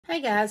Hey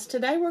guys,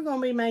 today we're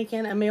going to be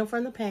making a meal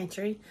from the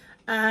pantry.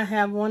 I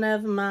have one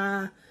of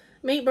my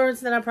meat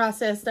birds that I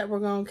processed that we're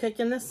going to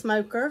cook in the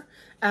smoker.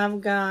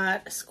 I've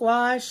got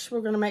squash. We're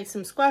going to make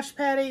some squash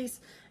patties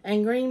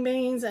and green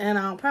beans, and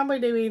I'll probably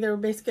do either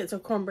biscuits or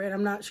cornbread.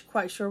 I'm not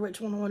quite sure which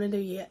one I want to do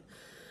yet.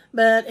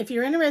 But if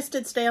you're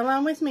interested, stay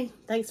along with me.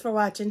 Thanks for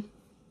watching.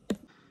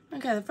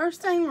 Okay, the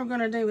first thing we're going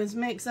to do is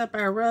mix up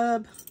our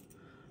rub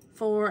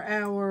for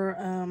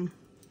our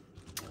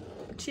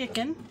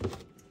chicken.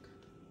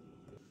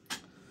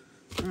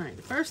 Alright,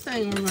 the first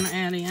thing we're going to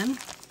add in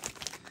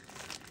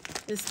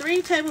is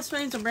 3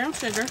 tablespoons of brown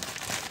sugar.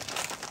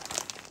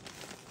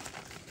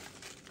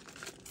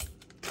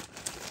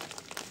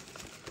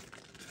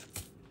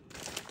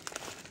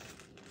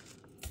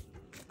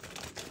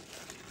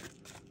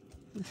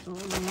 Just a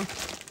little more.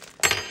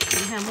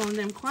 We have one of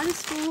them quite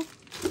as full.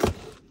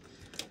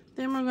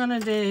 Then we're going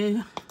to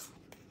do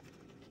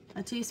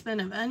a teaspoon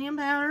of onion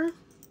powder,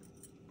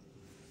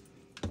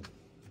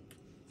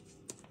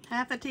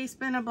 half a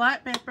teaspoon of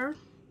black pepper,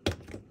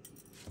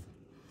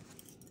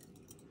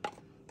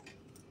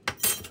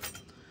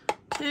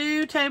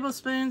 2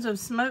 tablespoons of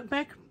smoked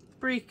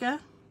paprika.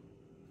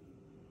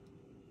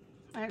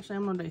 Actually,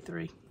 I'm gonna do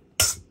 3.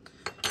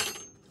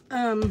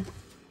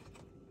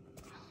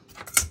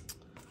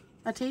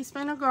 A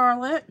teaspoon of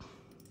garlic,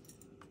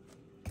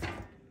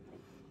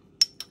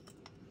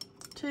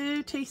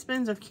 2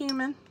 teaspoons of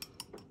cumin,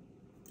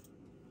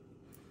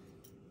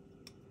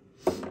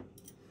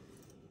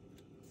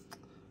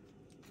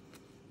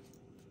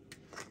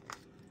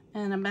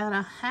 and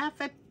about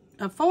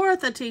a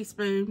fourth a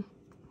teaspoon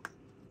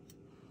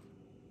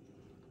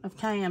of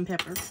cayenne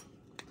pepper.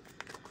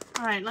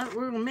 All right,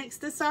 we're gonna mix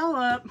this all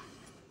up.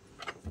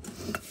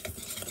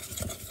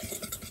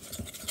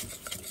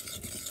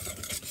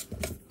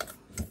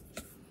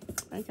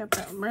 Make up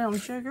that brown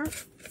sugar.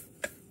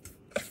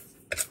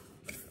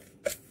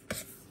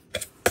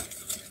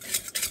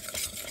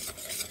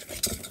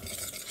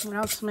 It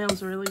all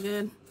smells really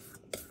good.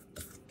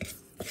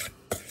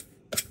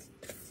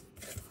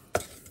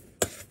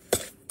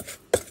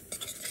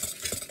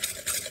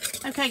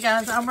 Okay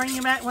guys, I'll bring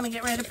you back when I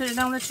get ready to put it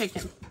on the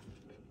chicken.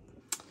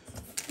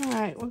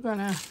 Alright,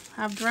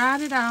 I've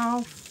dried it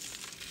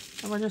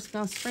off. And we're just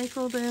gonna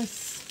sprinkle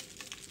this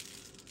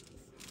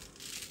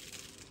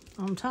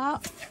on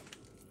top.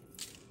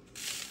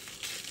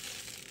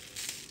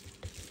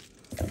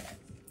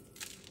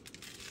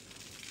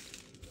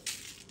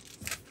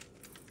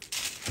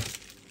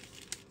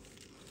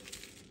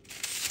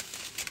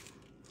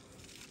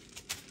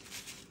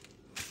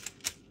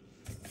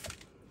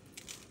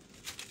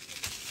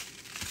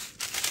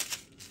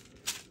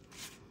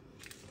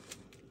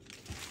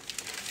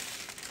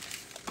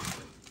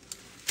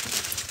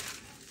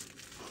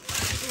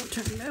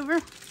 Turn it over.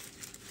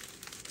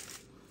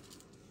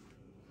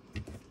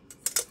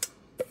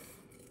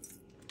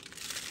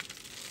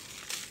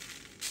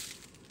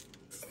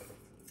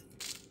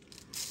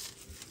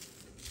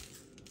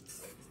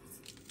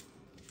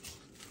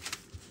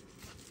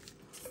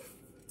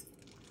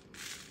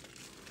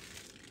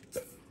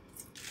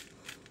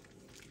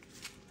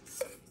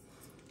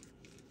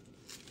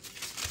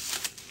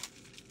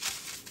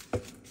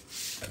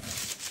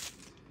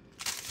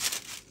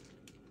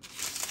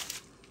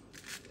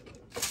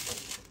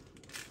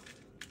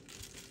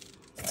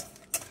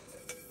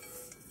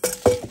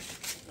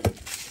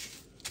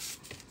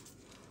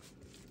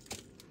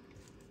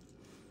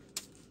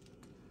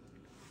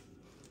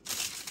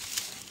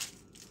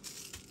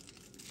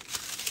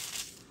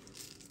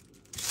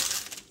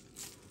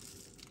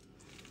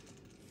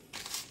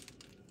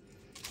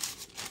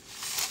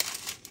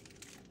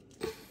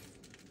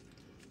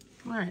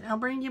 Alright, I'll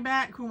bring you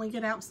back when we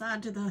get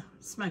outside to the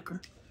smoker.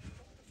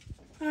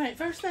 Alright,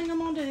 first thing I'm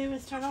going to do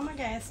is turn on my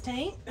gas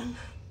tank.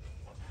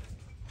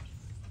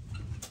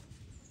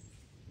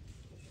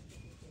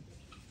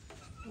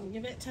 I'll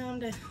give it time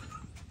to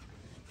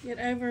get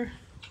over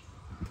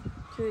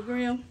to the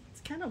grill. It's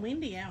kind of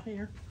windy out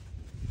here.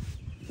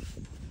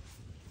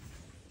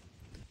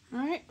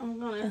 Alright, I'm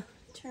going to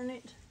turn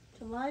it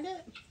to light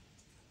it.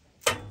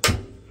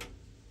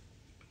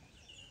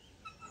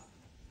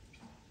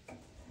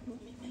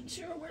 Let me make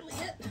sure we're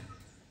lit.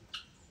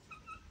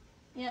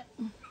 Yep.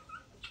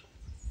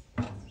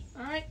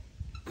 Alright.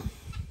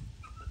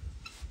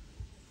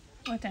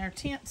 Let our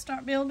tent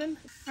start building.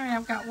 Alright,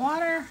 I've got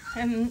water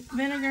and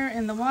vinegar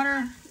in the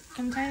water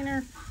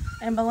container,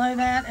 and below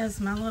that is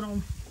my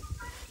little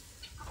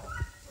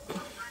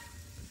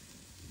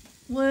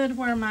wood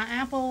where my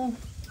apple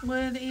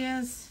wood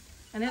is,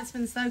 and it's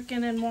been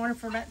soaking in water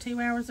for about 2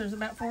 hours. There's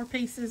about 4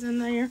 pieces in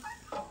there.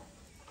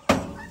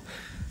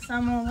 So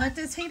I'm going to let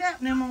this heat up,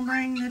 and then we'll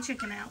bring the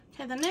chicken out.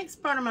 Okay, the next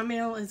part of my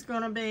meal is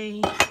going to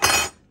be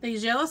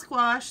these yellow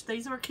squash.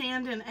 These were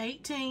canned in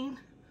 18,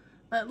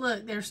 but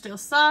look, they're still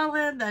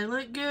solid. They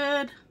look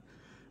good. I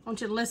want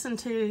you to listen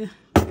to,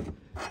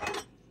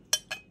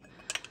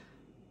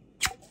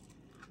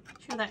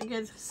 hear that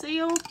good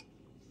seal.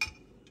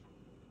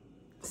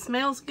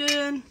 Smells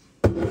good.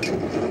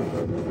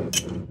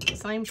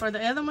 Same for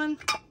the other one.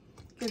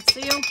 Good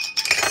seal.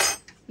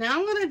 Now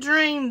I'm going to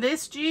drain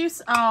this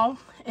juice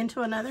off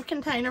into another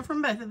container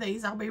from both of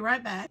these. I'll be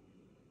right back.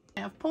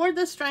 I've poured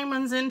the strained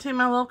ones into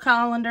my little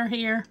colander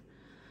here.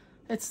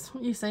 It's,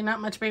 you see,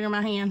 not much bigger than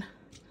my hand.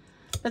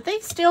 But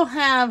these still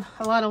have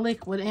a lot of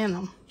liquid in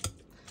them.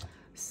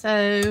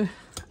 So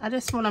I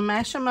just want to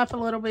mash them up a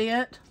little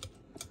bit.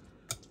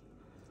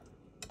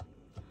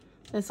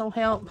 This will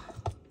help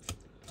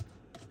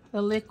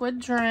the liquid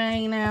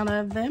drain out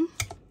of them.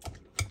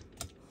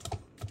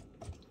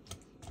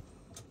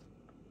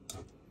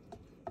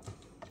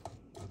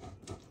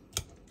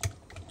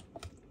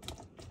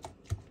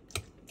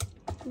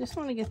 I just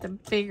want to get the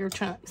bigger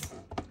chunks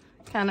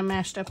kind of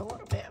mashed up a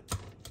little bit.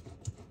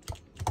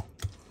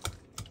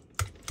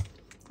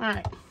 All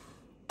right.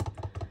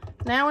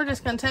 Now we're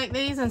just going to take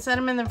these and set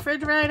them in the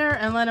refrigerator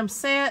and let them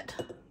set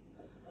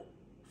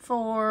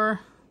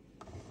for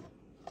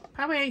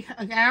probably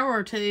an hour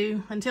or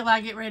two until I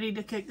get ready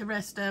to cook the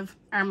rest of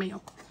our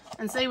meal.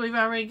 And see, we've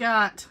already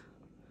got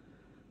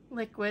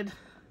liquid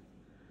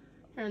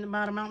here in the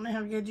bottom. I don't know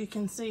how good you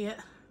can see it.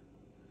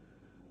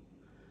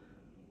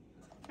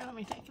 Okay, let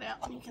me take it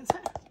out and you can see.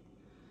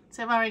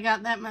 So I've already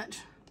got that much.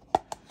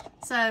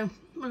 So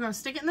we're going to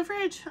stick it in the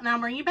fridge and I'll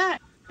bring you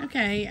back.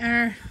 Okay,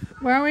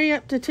 we're already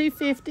up to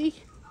 250.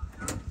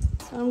 So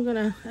I'm going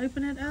to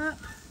open it up.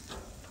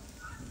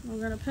 We're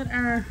going to put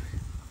our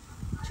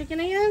chicken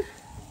in.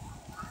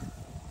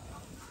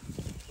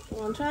 I'm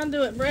going to try and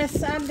do it breast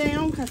side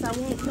down because I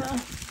want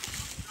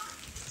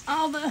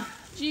all the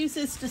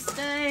juices to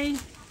stay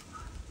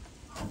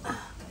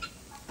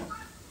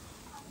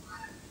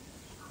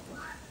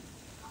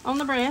on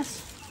the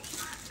breast.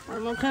 We're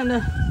going to kind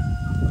of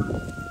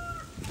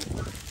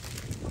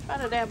try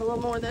to dab a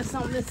little more of this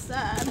on this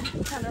side,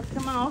 kind of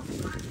come off.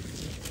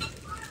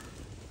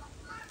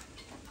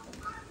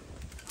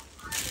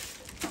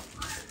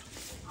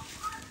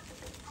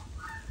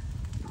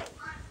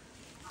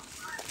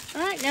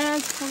 Alright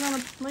guys, we're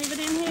going to leave it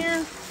in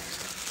here.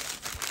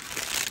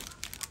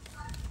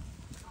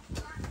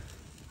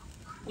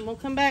 And we'll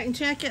come back and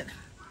check it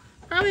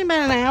probably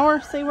about an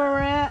hour, see where we're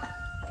at.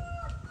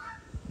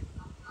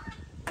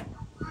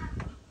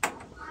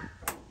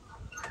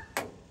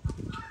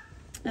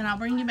 And I'll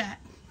bring you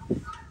back.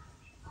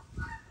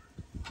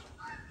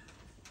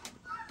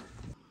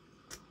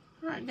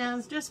 Alright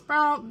guys, just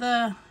brought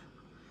the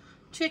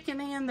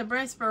chicken in. The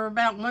breasts are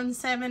about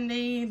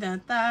 170,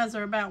 the thighs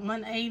are about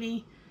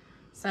 180.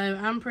 So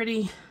I'm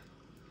pretty,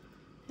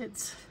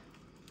 it's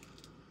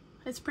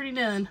pretty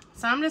done.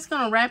 So I'm just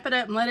going to wrap it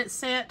up and let it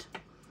set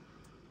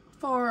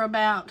for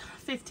about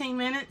 15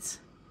 minutes,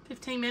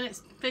 30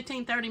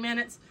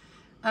 minutes,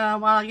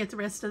 while I get the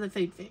rest of the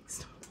food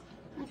fixed.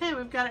 Okay,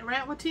 we've got it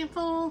wrapped with tin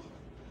foil.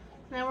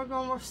 Now we're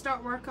going to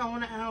start work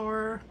on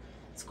our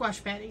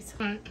squash patties.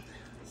 All right.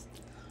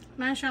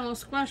 Mash our little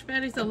squash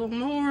patties a little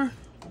more.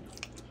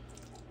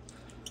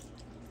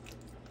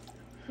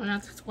 Well,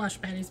 not the squash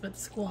patties, but the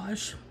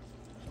squash.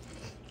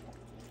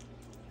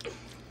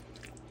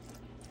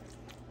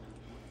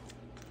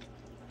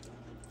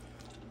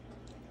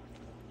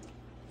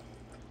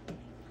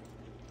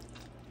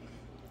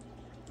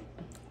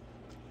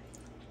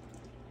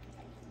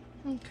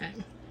 Okay.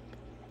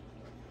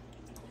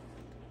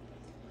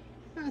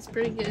 That's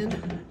pretty good.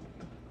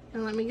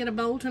 Now let me get a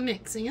bowl to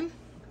mix in.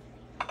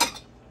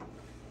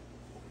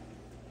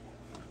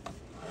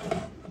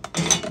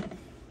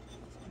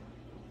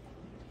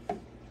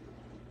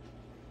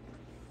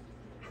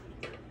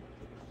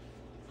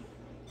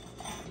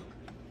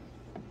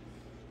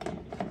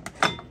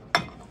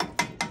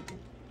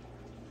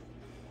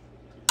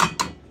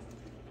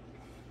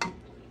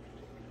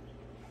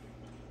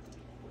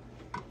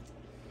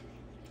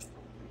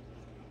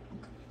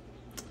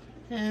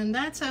 And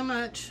that's how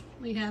much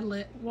we had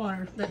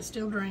water that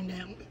still drained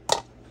out.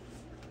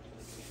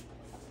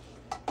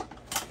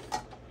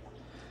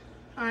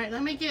 Alright,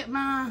 let me get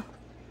my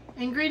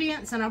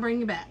ingredients and I'll bring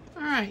you back.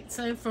 Alright,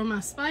 so for my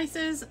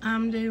spices,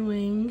 I'm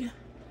doing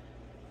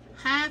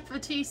half a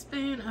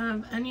teaspoon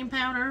of onion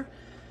powder,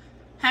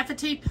 half a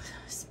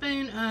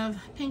teaspoon of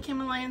pink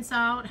Himalayan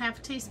salt, half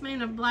a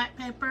teaspoon of black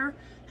pepper,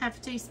 half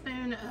a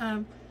teaspoon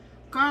of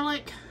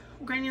garlic,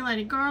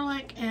 granulated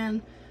garlic,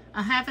 and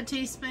a half a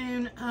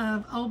teaspoon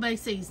of Old Bay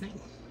seasoning.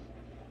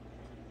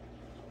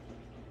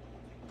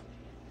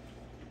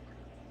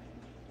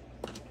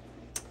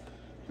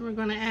 And we're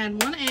going to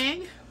add 1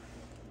 egg.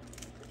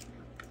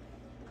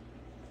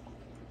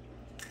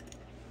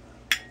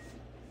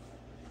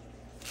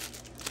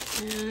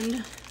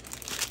 And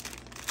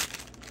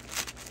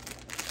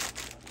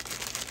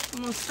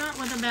I'm going to start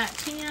with about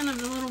 10 of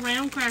the little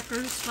round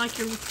crackers, like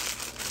your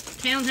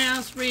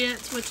Townhouse,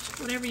 Ritz,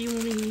 whatever you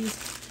want to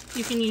use.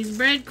 You can use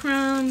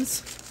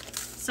breadcrumbs,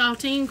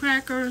 saltine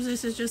crackers.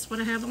 This is just what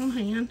I have on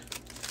hand.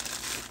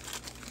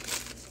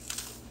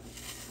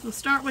 We'll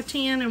start with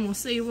 10 and we'll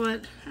see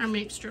what our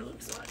mixture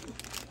looks like.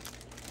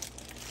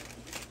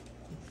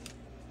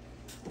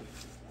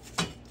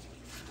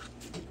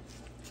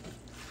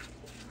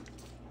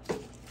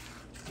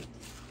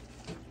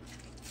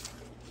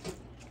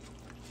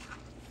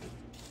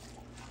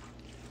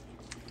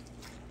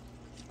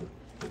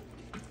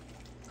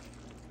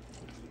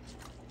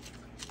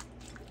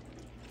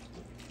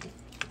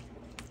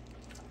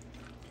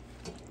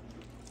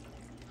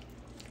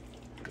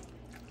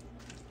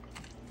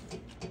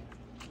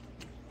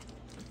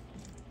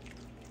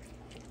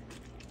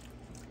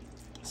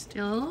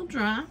 Still a little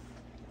dry.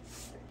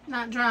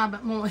 Not dry,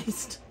 but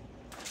moist.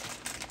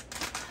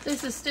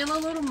 This is still a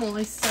little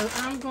moist, so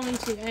I'm going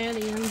to add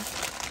in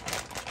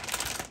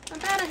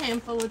about a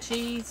handful of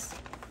cheese.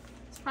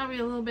 It's probably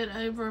a little bit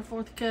over a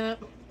 1/4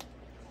 cup.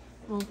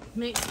 We'll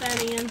mix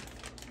that in.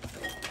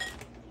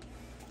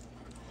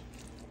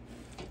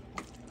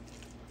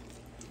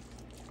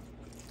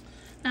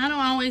 Now, I don't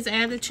always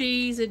add the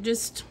cheese. It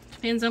just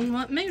depends on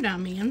what mood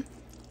I'm in.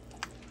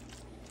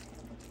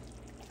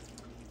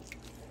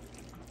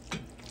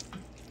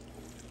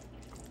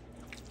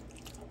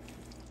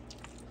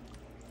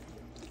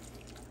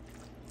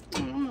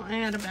 I'm going to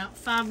add about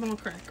 5 more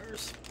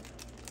crackers.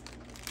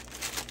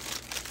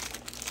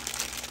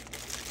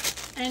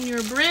 And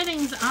your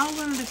breading's all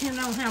going to depend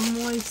on how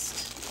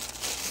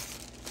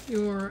moist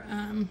your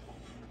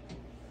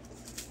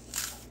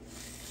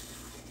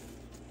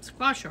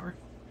squash are.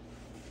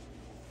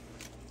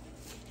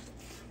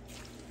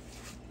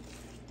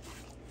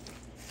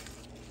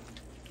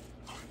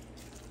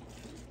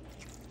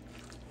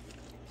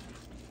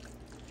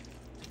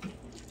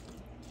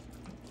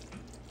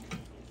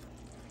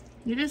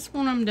 You just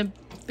want them to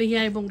be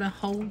able to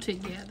hold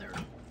together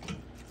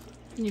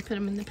when you put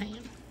them in the pan.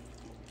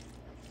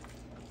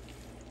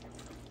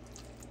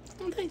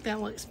 I think that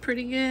looks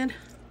pretty good.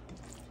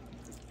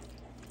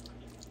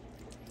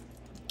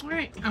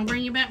 Alright, I'll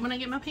bring you back when I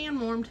get my pan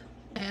warmed.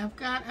 I've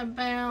got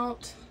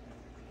about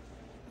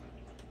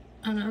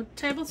a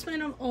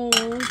tablespoon of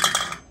oil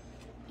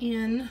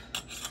in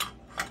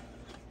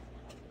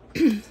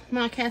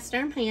my cast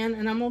iron pan,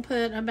 and I'm going to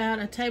put about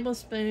a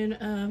tablespoon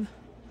of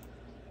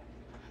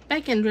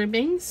bacon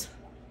drippings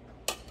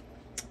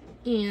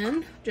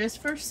in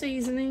just for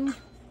seasoning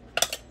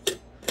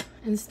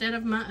instead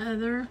of my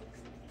other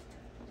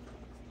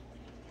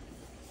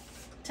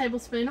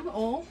tablespoon of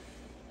oil.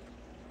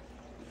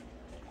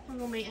 We're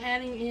going to be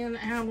adding in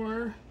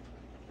our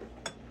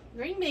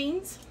green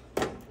beans.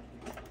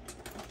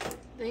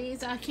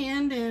 These I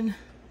canned in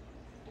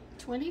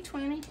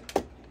 2020.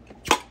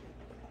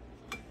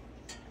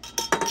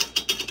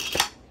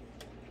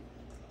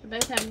 They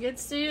both have good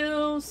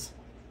seals.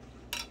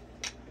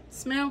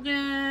 Smell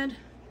good.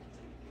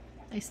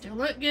 They still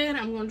look good.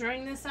 I'm going to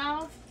drain this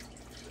off.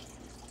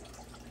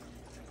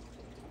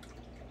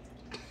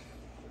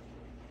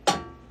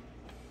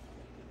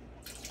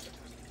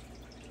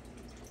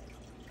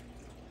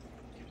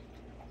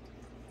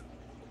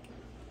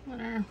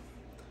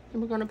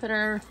 And we're going to put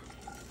our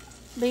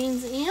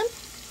beans in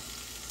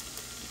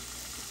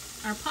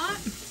our pot.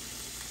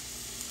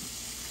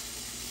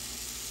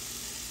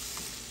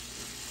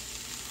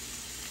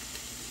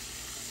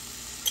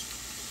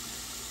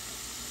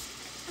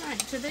 Alright,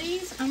 to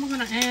these I'm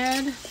going to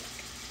add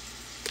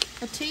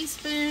a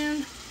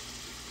teaspoon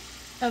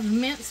of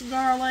minced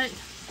garlic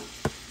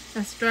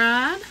that's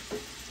dried.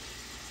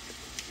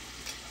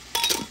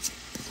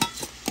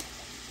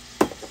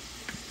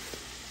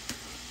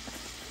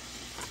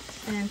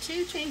 And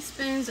 2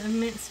 teaspoons of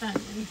minced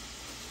onion.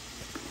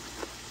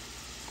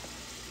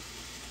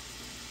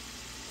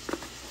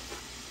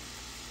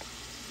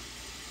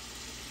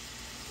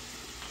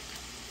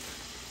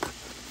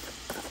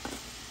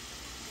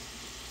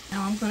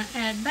 Now I'm going to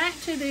add back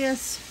to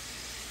this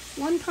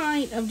 1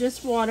 pint of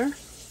just water,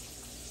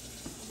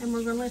 and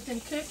we're going to let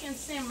them cook and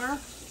simmer.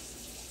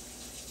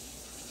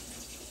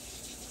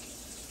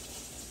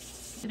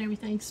 Get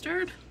everything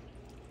stirred.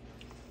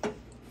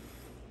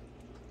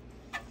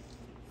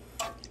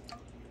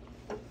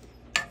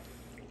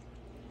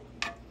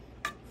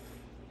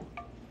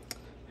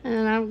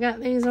 And I've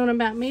got these on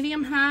about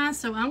medium high,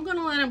 so I'm going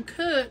to let them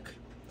cook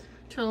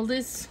till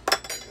this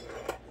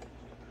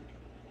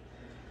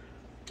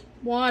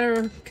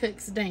water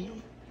cooks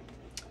down.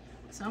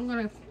 So I'm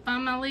going to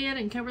find my lid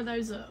and cover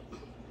those up.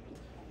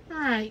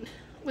 Alright,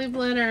 we've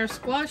let our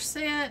squash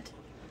set,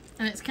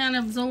 and it's kind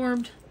of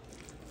absorbed.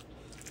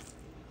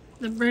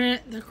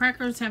 The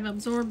crackers have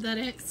absorbed that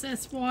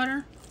excess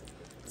water.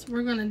 So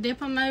we're going to dip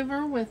them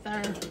over with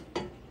our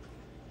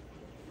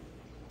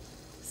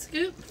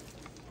scoop.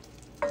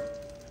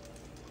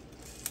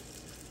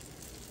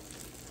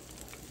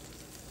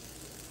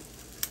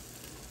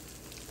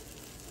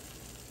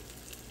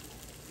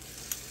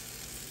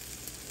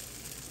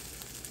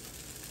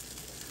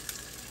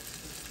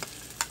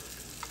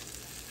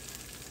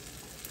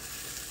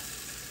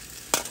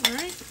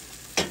 Alright,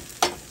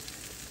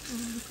 I'm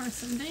going to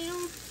press them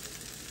down,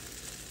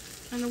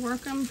 kind of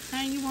work them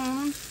how you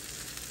want them.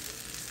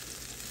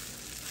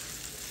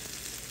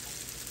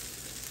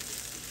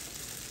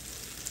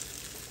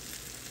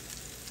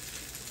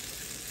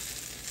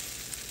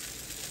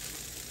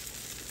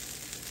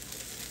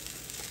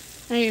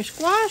 Now your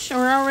squash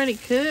are already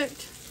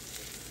cooked,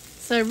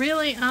 so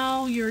really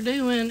all you're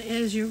doing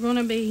is you're going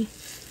to be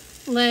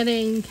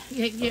letting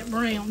it get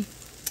brown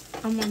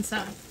on one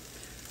side.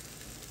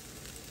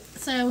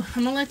 So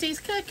I'm going to let these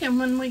cook, and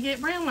when we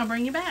get brown, I'll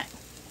bring you back.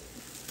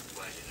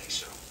 Why do you think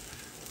so?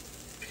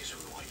 Because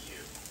we want you.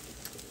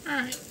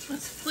 Alright,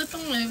 let's flip them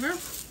over.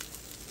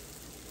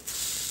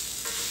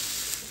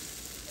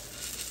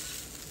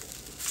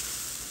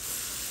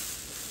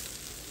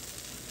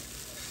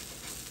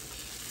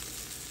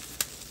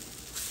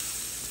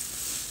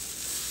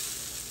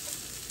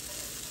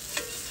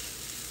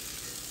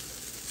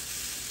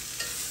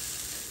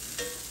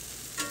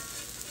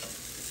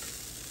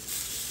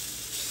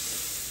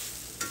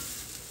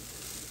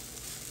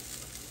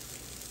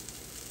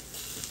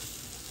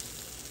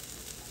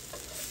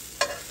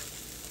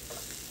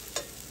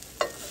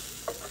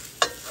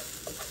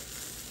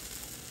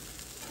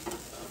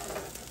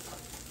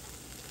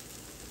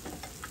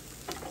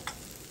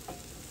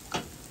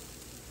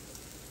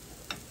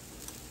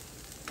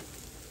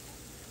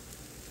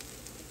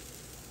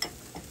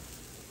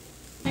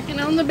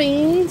 on the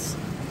beans.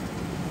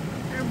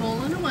 They're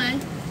boiling away.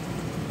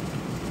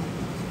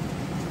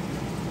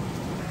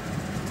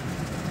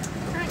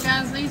 Alright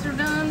guys, these are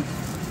done.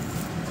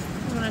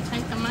 I'm going to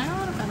take them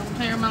out if I don't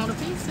tear them all to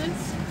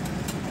pieces.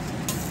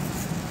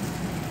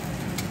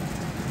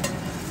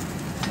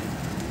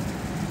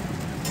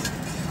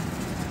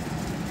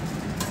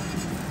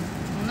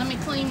 And let me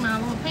clean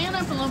my little pan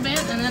up a little bit,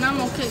 and then I'm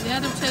going to cook the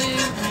other two,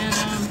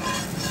 and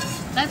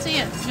that's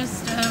it.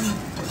 Just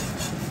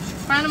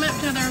fry them up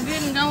till they're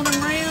good and golden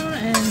brown,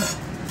 and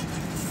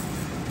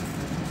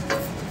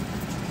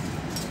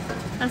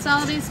that's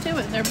all it is to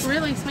it. They're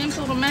really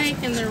simple to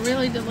make, and they're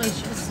really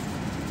delicious.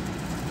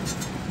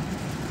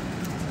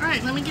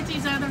 Alright, let me get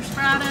these others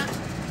fried up.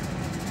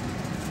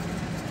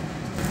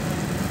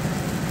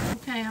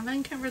 Okay, I've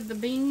uncovered the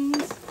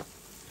beans.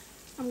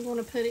 I'm going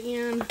to put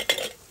in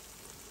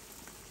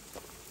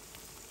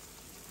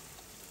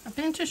a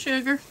pinch of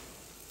sugar,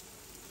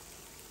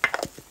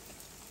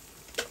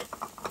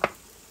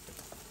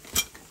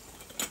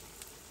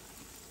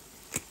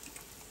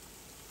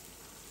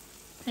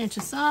 pinch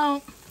of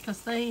salt,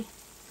 because they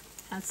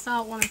had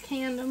salt when I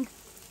canned them,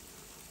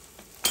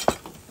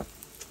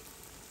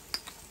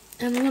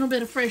 and a little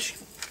bit of fresh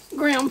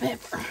ground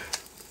pepper.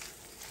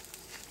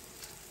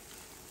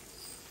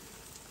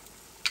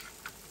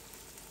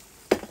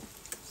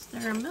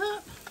 Stir them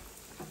up,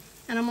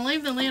 and I'm going to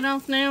leave the lid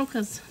off now,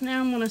 because now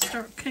I'm going to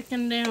start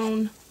cooking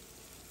down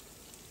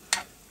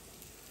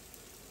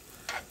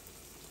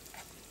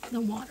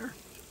the water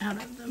out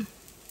of them.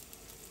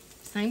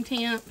 Same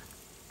temp,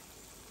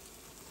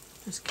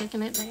 just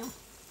cooking it down.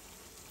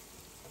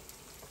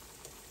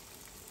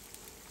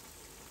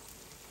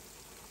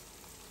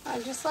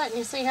 I'm just letting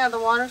you see how the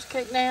water's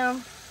cooked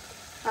down.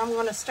 I'm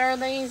going to stir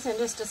these in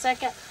just a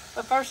second,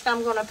 but first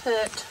I'm going to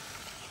put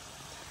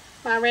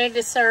my ready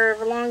to serve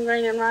long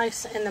grain and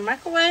rice in the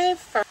microwave.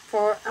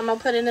 I'm going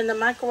to put it in the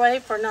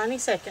microwave for 90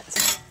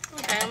 seconds.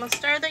 Okay, I'm going to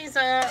stir these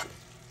up.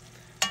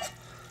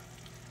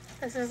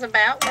 This is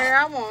about where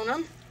I want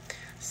them.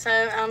 So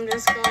I'm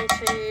just going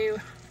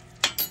to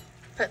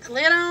put the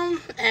lid on,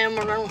 and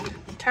we're going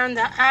to turn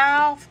the eye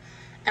off,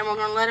 and we're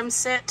going to let them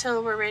sit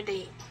till we're ready to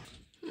eat.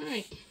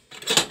 Alright.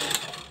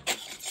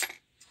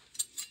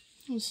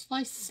 I'm going to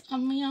slice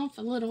me off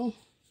a little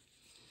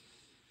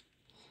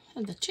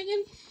of the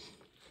chicken.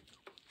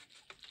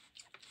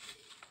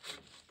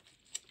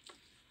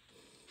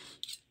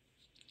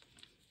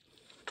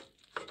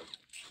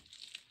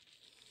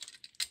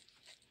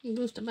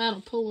 Just about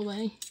to pull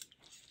away.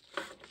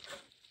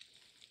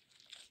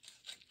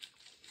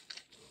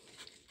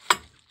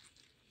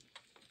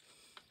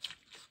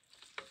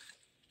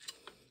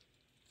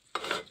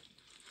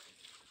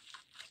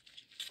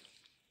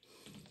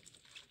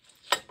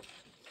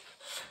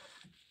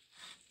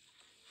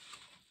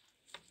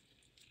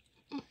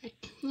 Alright,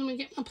 let me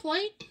get my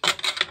plate.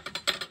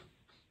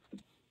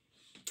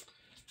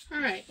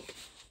 Alright.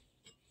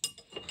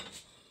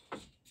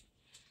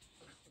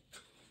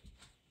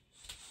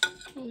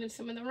 We'll get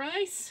some of the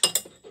rice.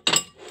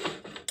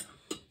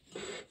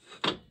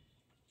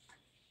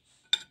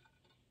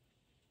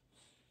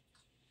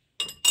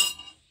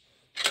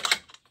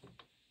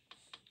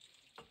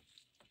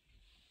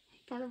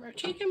 Part of our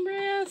chicken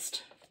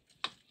breast.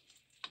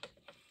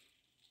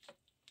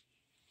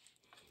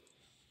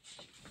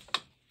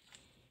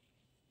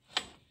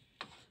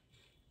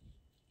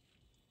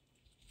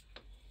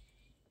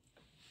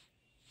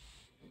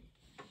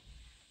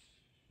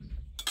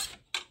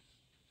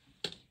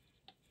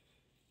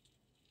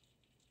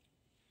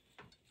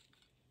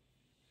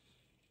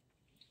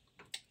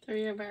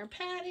 Three of our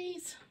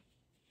patties.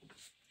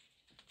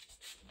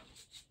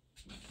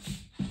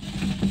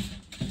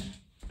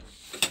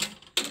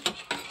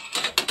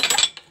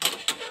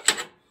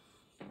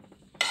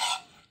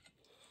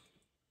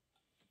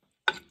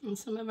 And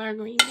some of our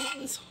green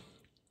beans.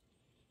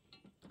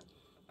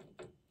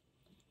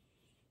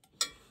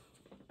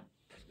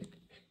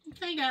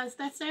 Okay guys,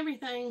 that's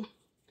everything.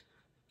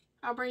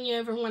 I'll bring you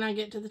over when I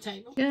get to the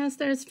table. Guys,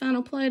 there's the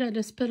final plate. I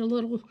just put a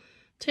little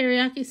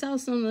teriyaki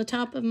sauce on the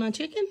top of my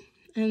chicken.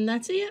 And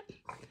that's it.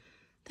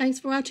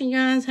 Thanks for watching,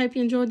 guys. Hope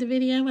you enjoyed the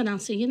video, and I'll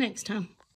see you next time.